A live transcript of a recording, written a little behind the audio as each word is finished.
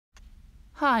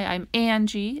Hi, I'm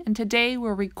Angie, and today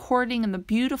we're recording in the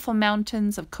beautiful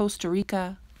mountains of Costa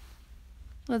Rica.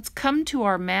 Let's come to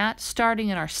our mat, starting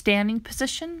in our standing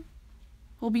position.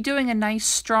 We'll be doing a nice,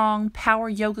 strong power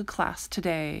yoga class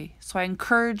today, so I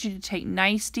encourage you to take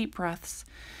nice, deep breaths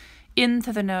in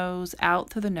through the nose,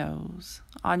 out through the nose.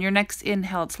 On your next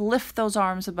inhale, let's lift those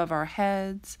arms above our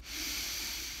heads.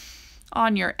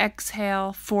 On your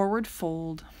exhale, forward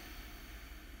fold.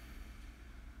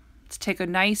 Let's take a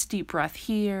nice deep breath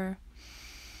here.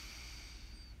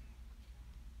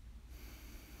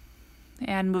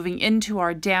 And moving into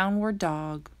our downward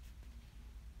dog.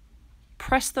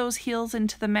 Press those heels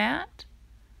into the mat.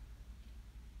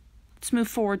 Let's move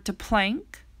forward to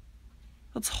plank.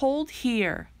 Let's hold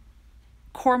here.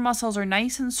 Core muscles are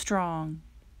nice and strong.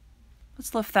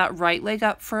 Let's lift that right leg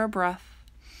up for a breath.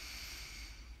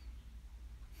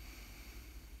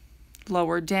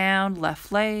 Lower down,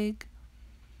 left leg.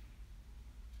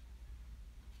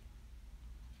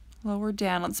 Lower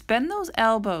down. Let's bend those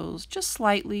elbows just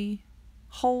slightly.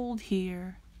 Hold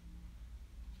here.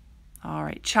 All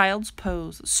right, child's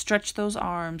pose. Let's stretch those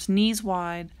arms, knees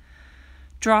wide,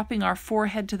 dropping our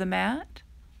forehead to the mat.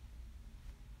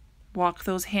 Walk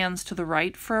those hands to the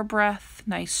right for a breath.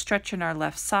 Nice stretch in our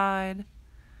left side.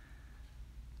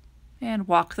 And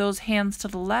walk those hands to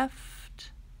the left.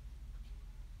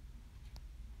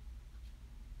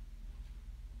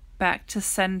 Back to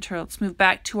center. Let's move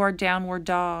back to our downward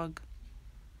dog.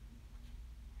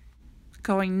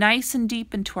 Going nice and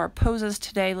deep into our poses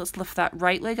today, let's lift that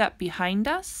right leg up behind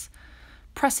us.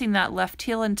 Pressing that left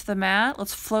heel into the mat,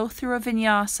 let's flow through a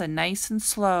vinyasa nice and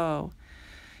slow.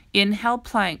 Inhale,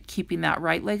 plank, keeping that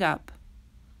right leg up.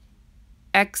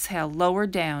 Exhale, lower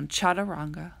down,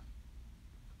 chaturanga.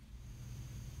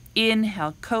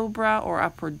 Inhale, cobra or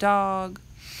upward dog.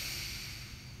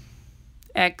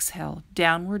 Exhale,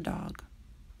 downward dog.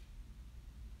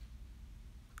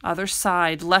 Other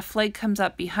side, left leg comes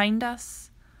up behind us.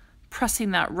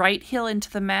 Pressing that right heel into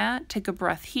the mat, take a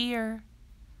breath here.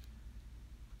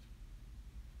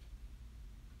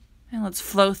 And let's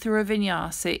flow through a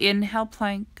vinyasa. Inhale,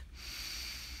 plank.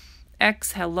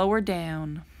 Exhale, lower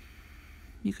down.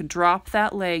 You can drop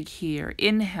that leg here.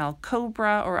 Inhale,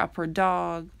 cobra or upward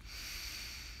dog.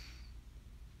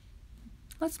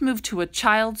 Let's move to a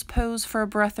child's pose for a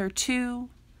breath or two.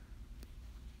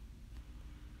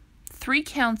 3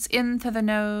 counts in through the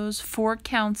nose, 4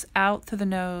 counts out through the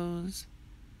nose.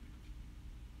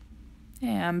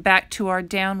 And back to our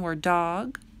downward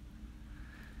dog.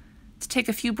 Let's take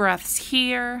a few breaths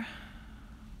here.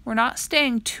 We're not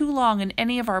staying too long in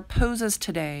any of our poses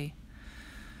today.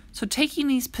 So taking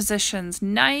these positions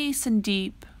nice and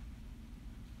deep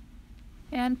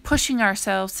and pushing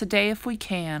ourselves today if we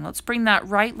can. Let's bring that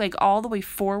right leg all the way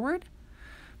forward,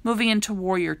 moving into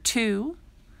warrior 2.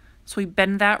 So we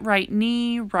bend that right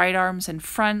knee, right arm's in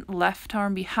front, left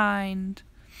arm behind.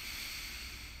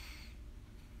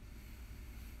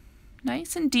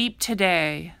 Nice and deep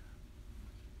today.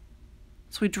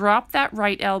 So we drop that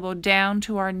right elbow down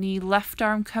to our knee, left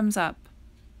arm comes up.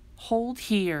 Hold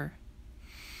here.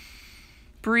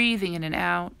 Breathing in and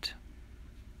out.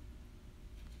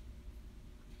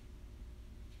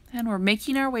 And we're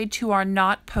making our way to our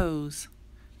knot pose.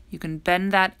 You can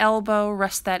bend that elbow,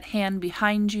 rest that hand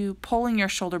behind you, pulling your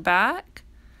shoulder back.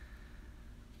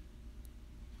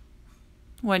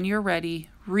 When you're ready,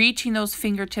 reaching those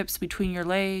fingertips between your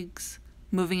legs,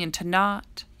 moving into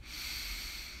knot.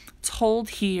 Let's hold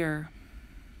here.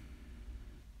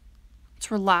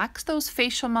 Let's relax those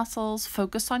facial muscles,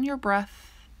 focus on your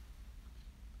breath.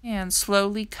 And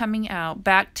slowly coming out,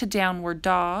 back to downward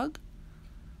dog.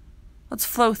 Let's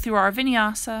flow through our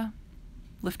vinyasa,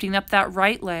 lifting up that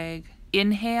right leg.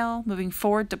 Inhale, moving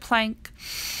forward to plank.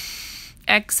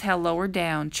 Exhale, lower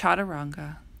down,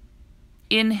 chaturanga.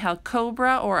 Inhale,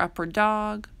 cobra or upward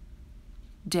dog.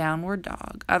 Downward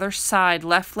dog. Other side,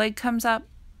 left leg comes up.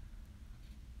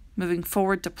 Moving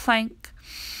forward to plank.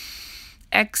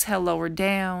 Exhale, lower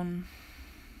down.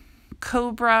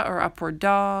 Cobra or upward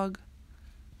dog.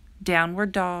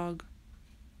 Downward dog.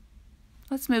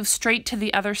 Let's move straight to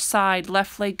the other side.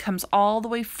 Left leg comes all the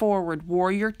way forward.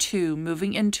 Warrior 2,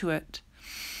 moving into it.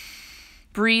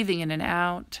 Breathing in and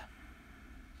out.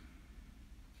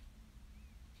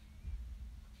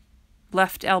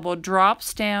 Left elbow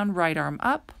drops down, right arm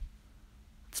up.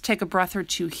 Let's take a breath or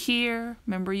two here.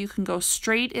 Remember, you can go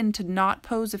straight into knot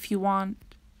pose if you want.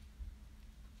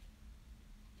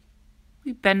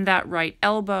 We bend that right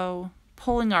elbow,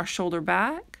 pulling our shoulder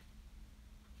back.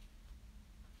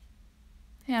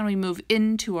 And we move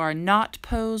into our knot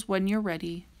pose when you're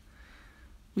ready.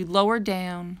 We lower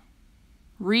down,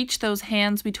 Reach those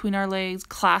hands between our legs,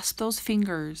 clasp those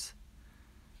fingers.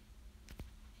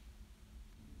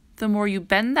 The more you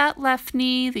bend that left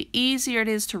knee, the easier it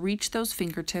is to reach those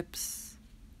fingertips.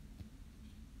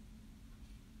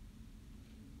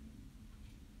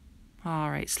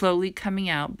 All right, slowly coming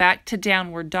out, back to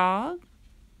downward dog.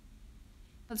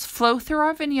 Let's flow through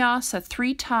our vinyasa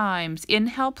 3 times.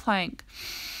 Inhale, plank.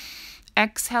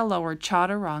 Exhale, lower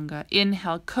chaturanga.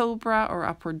 Inhale, cobra or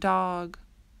upward dog.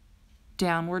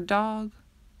 Downward dog.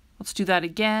 Let's do that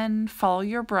again. Follow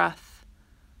your breath.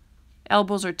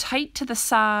 Elbows are tight to the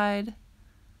side.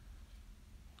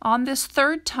 On this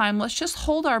 3rd time, let's just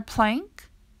hold our plank.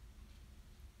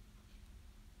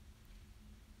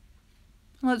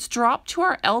 Let's drop to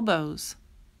our elbows.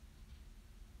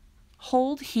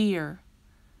 Hold here.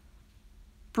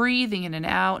 Breathing in and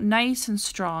out, nice and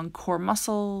strong, core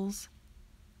muscles.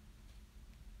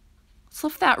 Let's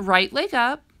lift that right leg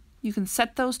up. You can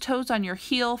set those toes on your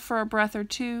heel for a breath or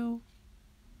 2.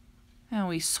 And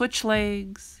we switch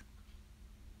legs.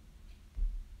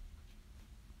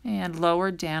 And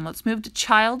lower down. Let's move to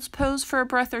child's pose for a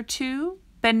breath or 2.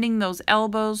 Bending those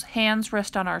elbows, hands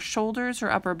rest on our shoulders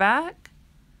or upper back.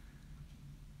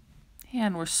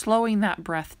 And we're slowing that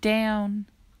breath down.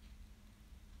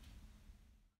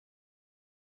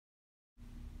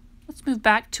 Let's move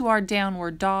back to our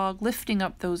downward dog, lifting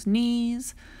up those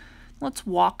knees. Let's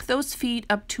walk those feet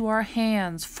up to our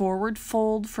hands, forward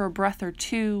fold for a breath or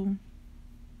 2.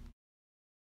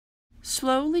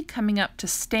 Slowly coming up to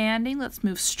standing, let's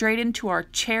move straight into our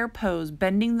chair pose,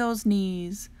 bending those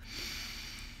knees,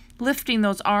 lifting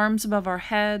those arms above our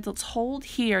heads. Let's hold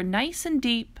here, nice and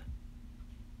deep,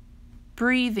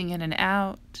 breathing in and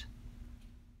out.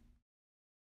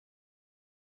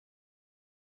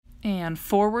 And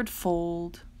forward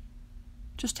fold.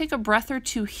 Just take a breath or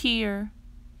 2 here.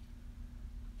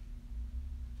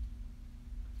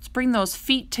 Let's bring those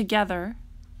feet together.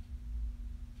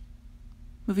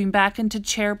 Moving back into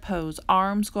chair pose,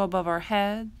 arms go above our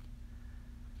head.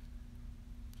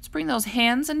 Let's bring those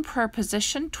hands in prayer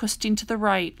position, twisting to the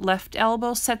right. Left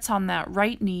elbow sets on that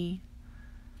right knee.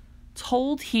 Let's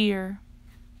hold here.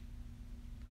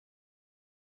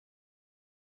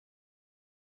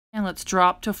 And let's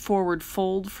drop to forward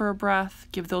fold for a breath.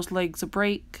 Give those legs a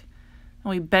break. And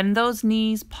we bend those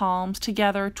knees, palms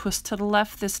together, twist to the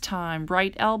left this time.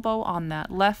 Right elbow on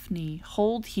that left knee.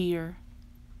 Hold here.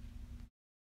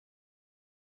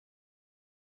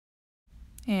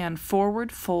 And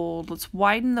forward fold. Let's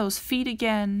widen those feet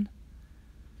again.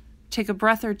 Take a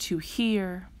breath or 2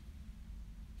 here.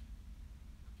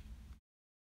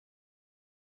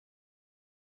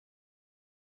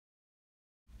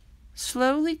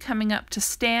 Slowly coming up to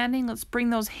standing, let's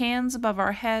bring those hands above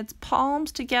our heads,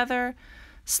 palms together,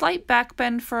 slight back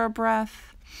bend for a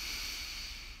breath.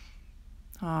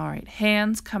 All right,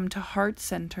 hands come to heart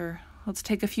center. Let's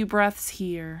take a few breaths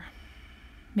here.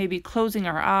 Maybe closing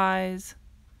our eyes.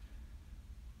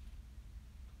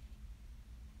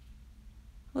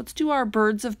 Let's do our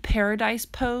birds of paradise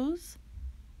pose,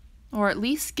 or at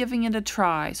least giving it a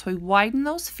try. So we widen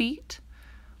those feet,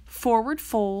 forward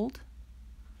fold.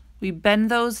 We bend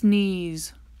those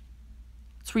knees.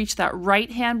 Let's reach that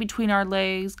right hand between our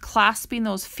legs, clasping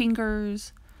those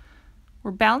fingers.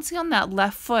 We're bouncing on that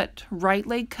left foot. Right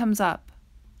leg comes up.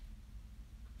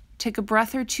 Take a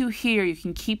breath or 2 here. You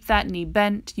can keep that knee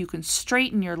bent. You can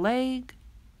straighten your leg.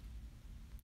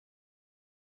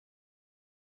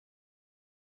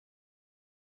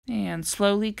 And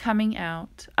slowly coming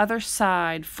out. Other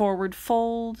side, forward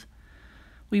fold.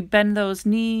 We bend those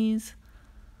knees.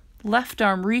 Left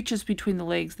arm reaches between the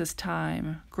legs this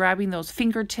time, grabbing those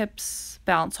fingertips,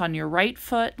 balance on your right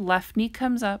foot, left knee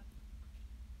comes up.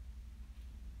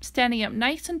 Standing up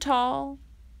nice and tall.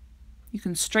 You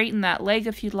can straighten that leg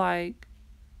if you'd like.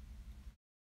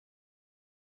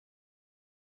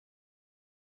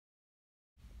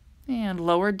 And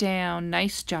lower down,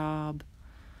 nice job.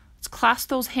 Let's clasp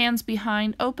those hands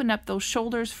behind, open up those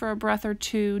shoulders for a breath or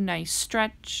 2, nice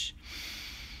stretch.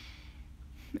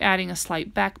 Adding a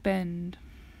slight back bend.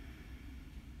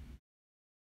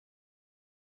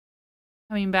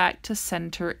 Coming back to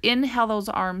center. Inhale those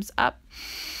arms up.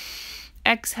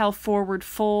 Exhale, forward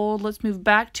fold. Let's move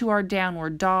back to our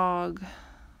downward dog.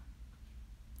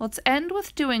 Let's end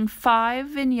with doing 5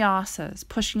 vinyasas,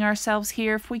 pushing ourselves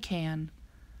here if we can.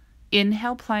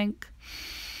 Inhale, plank.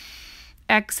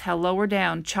 Exhale, lower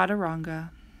down, chaturanga.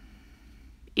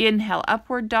 Inhale,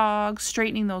 upward dog,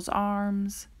 straightening those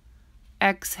arms.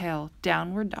 Exhale,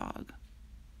 downward dog.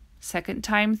 Second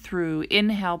time through.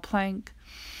 Inhale, plank.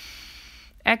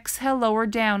 Exhale, lower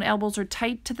down. Elbows are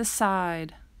tight to the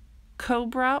side.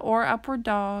 Cobra or upward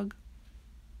dog.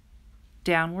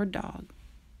 downward dog.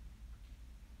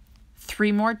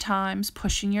 3 more times,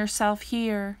 pushing yourself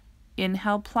here.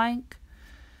 Inhale, plank.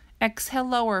 Exhale,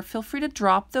 lower. Feel free to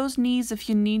drop those knees if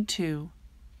you need to.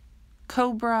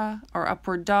 Cobra or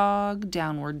upward dog,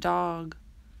 downward dog.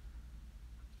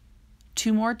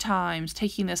 2 more times,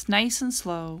 taking this nice and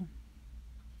slow.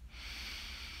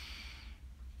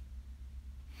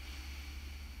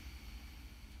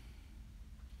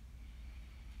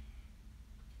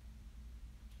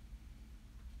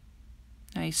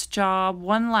 Nice job.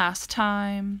 One last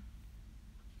time.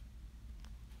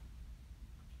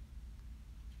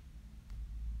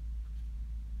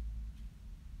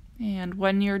 And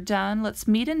when you're done, let's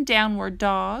meet in downward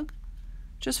dog.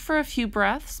 Just for a few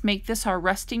breaths, make this our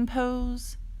resting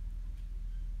pose.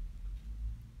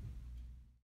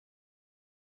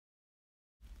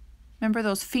 Remember,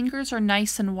 those fingers are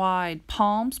nice and wide,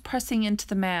 palms pressing into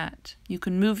the mat. You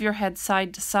can move your head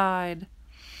side to side.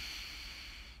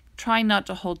 Try not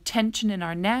to hold tension in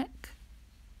our neck.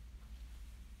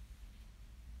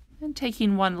 And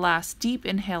taking one last deep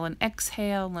inhale and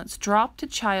exhale, let's drop to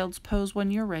child's pose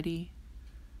when you're ready.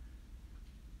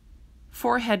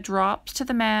 Forehead drops to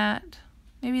the mat.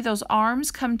 Maybe those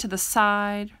arms come to the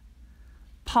side,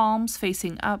 palms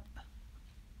facing up.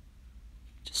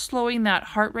 Just slowing that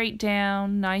heart rate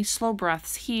down, nice slow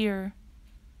breaths here.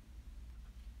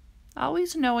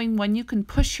 Always knowing when you can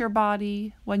push your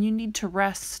body, when you need to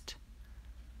rest.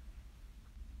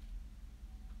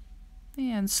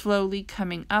 And slowly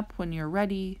coming up when you're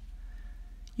ready.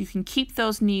 You can keep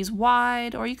those knees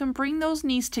wide, or you can bring those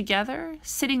knees together,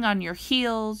 sitting on your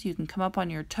heels. You can come up on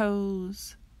your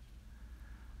toes.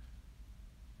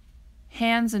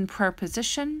 Hands in prayer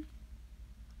position.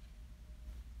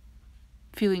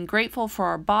 Feeling grateful for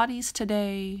our bodies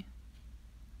today.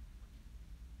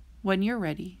 When you're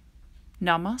ready,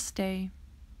 namaste.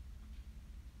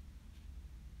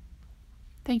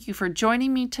 Thank you for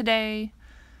joining me today.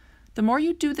 The more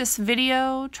you do this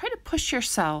video, try to push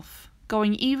yourself,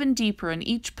 going even deeper in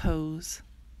each pose.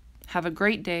 Have a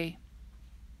great day.